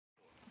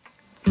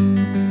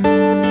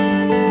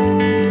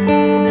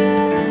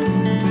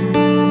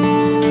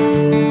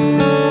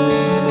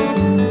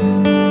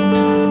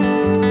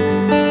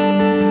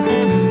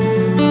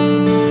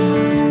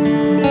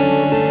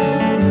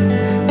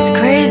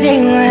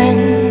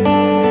When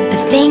the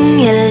thing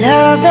you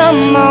love the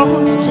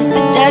most is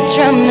the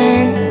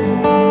detriment.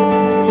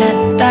 Let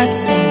that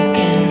sink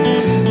in.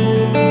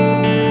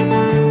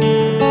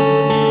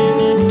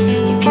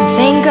 You can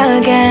think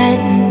again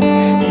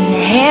when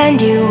the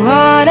hand you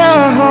wanna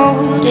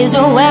hold is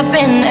a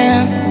weapon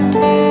and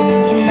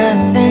you're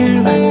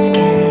nothing but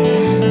skin.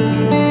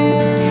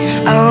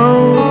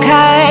 Oh,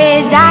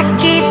 'cause I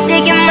keep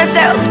digging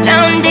myself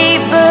down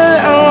deeper.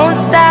 I won't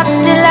stop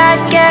till I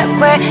get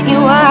where you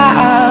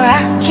are.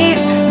 I keep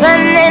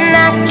running,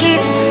 I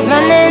keep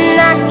running,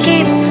 I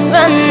keep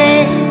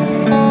running.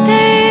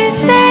 They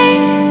say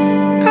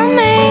I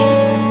may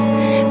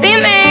be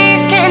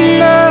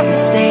making a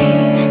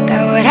mistake. I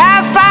would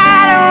have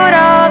followed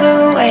all the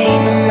way,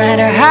 no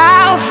matter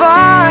how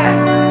far.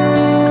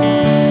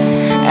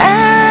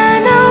 I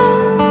know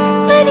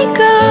when you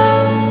go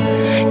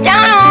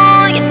down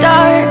all your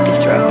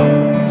darkest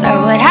roads, I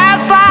would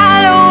have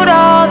followed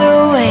all the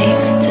way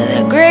to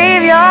the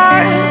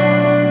graveyard.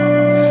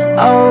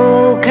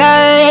 Oh,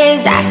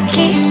 'cause I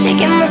keep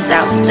digging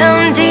myself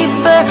down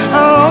deeper.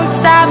 I won't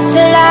stop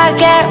till I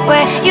get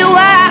where you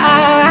are.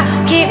 I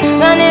keep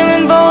running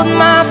when both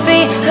my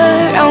feet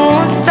hurt. I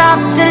won't stop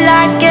till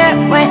I get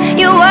where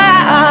you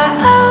are.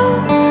 Oh,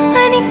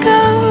 when you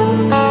go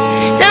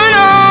down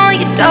all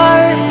your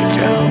darkest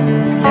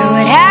roads, I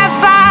would have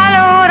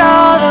followed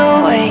all the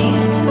way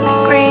to the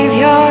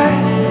graveyard.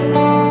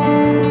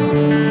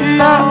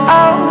 No,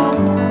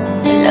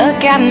 you look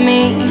at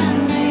me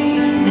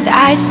with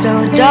eyes so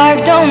dark,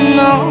 don't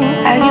know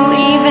how you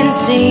even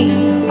see.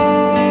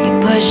 You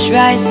push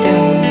right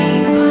through me.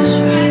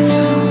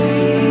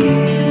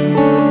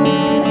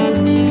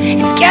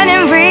 It's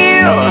getting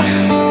real.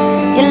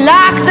 You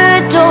lock the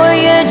door,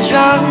 you're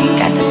drunk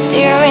at the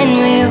steering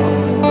wheel,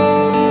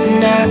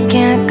 and I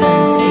can't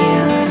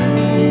conceal.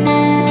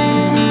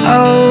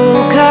 Oh,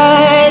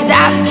 'cause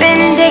I've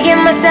been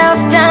digging myself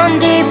down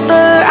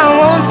deeper. I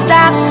won't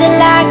stop till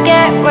I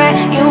get where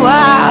you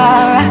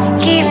are. I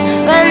keep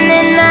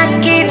running, I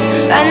keep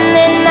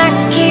running, I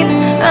keep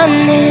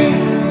running.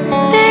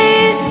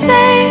 They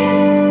say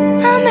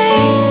I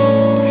may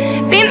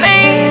be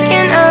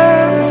making a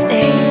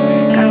mistake.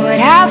 I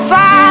would have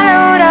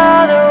followed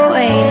all the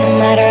way, no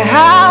matter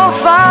how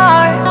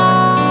far.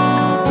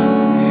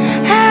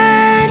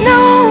 I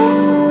know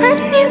when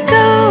you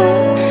go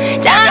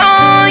down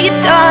all your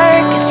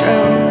darkest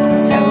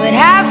roads, I would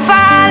have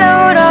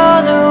followed all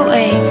the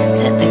way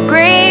to the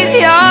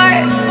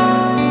graveyard.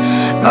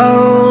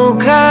 Oh,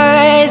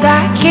 'cause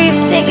I keep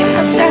taking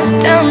myself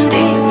down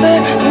deeper.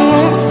 I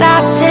won't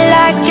stop till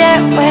I get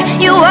where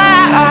you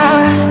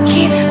are.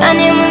 Keep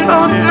running when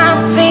both my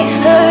feet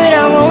hurt.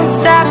 I won't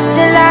stop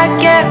till I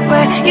get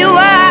where you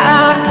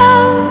are.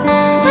 Oh,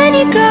 when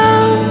you go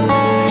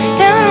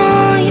down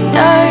all your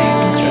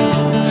darkest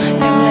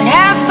roads, I would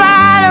have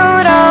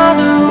followed all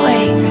the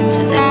way to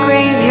the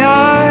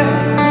graveyard.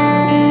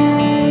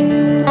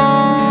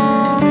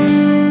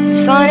 It's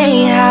funny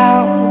how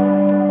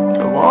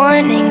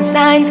warning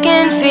signs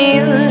can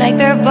feel like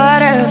they're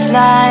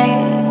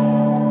butterflies.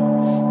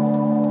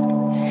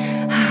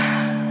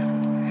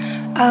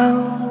 Oh,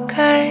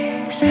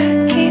 'cause I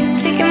keep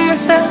taking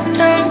myself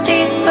down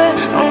deeper.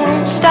 I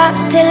won't stop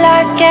till I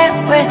get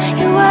where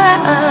you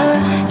are.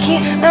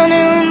 Keep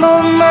running when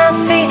both my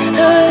feet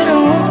hurt. I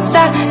won't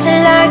stop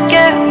till I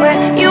get where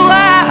you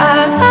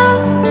are. Oh,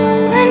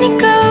 when you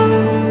go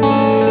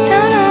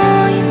down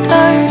all your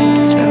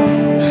darkest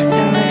roads,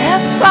 I would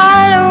have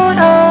followed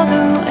all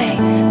the way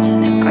to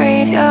the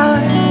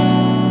graveyard.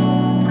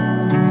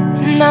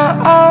 No.